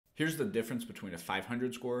Here's the difference between a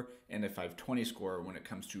 500 score and a 520 score when it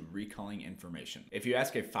comes to recalling information. If you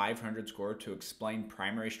ask a 500 score to explain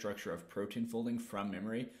primary structure of protein folding from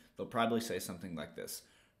memory, they'll probably say something like this.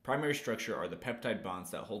 Primary structure are the peptide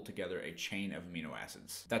bonds that hold together a chain of amino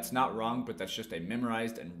acids. That's not wrong, but that's just a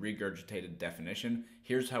memorized and regurgitated definition.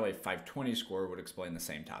 Here's how a 520 score would explain the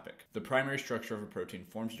same topic. The primary structure of a protein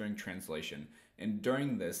forms during translation, and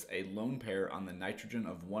during this, a lone pair on the nitrogen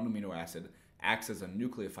of one amino acid acts as a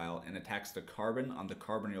nucleophile and attacks the carbon on the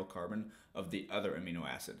carbonyl carbon of the other amino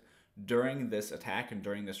acid. During this attack and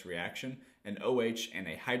during this reaction, an OH and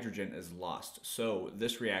a hydrogen is lost. So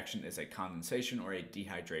this reaction is a condensation or a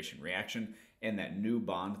dehydration reaction, and that new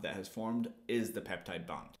bond that has formed is the peptide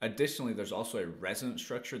bond. Additionally, there's also a resonance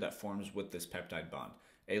structure that forms with this peptide bond.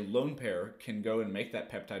 A lone pair can go and make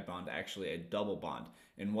that peptide bond actually a double bond.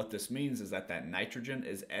 And what this means is that nitrogen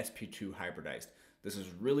is sp2 hybridized. This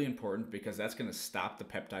is really important because that's going to stop the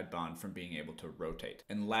peptide bond from being able to rotate.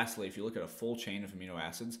 And lastly, if you look at a full chain of amino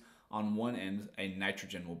acids, on one end, a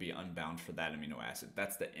nitrogen will be unbound for that amino acid.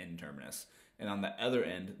 That's the N-terminus. And on the other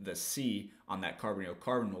end, the C on that carbonyl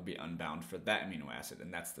carbon will be unbound for that amino acid,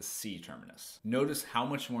 and that's the C-terminus. Notice how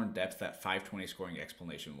much more in depth that 520 scoring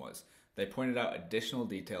explanation was. They pointed out additional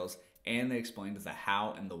details and they explained the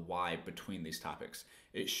how and the why between these topics.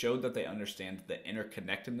 It showed that they understand the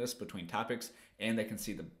interconnectedness between topics and they can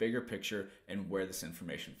see the bigger picture and where this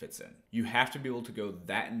information fits in. You have to be able to go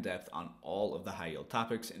that in depth on all of the high yield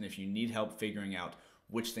topics, and if you need help figuring out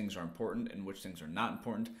which things are important and which things are not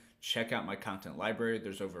important, check out my content library.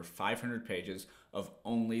 There's over 500 pages of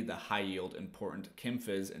only the high yield important chem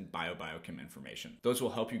phys and biochem information. Those will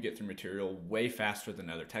help you get through material way faster than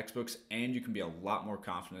other textbooks, and you can be a lot more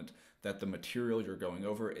confident that the material you're going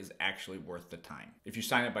over is actually worth the time. If you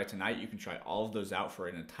sign up by tonight, you can try all of those out for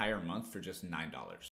an entire month for just $9.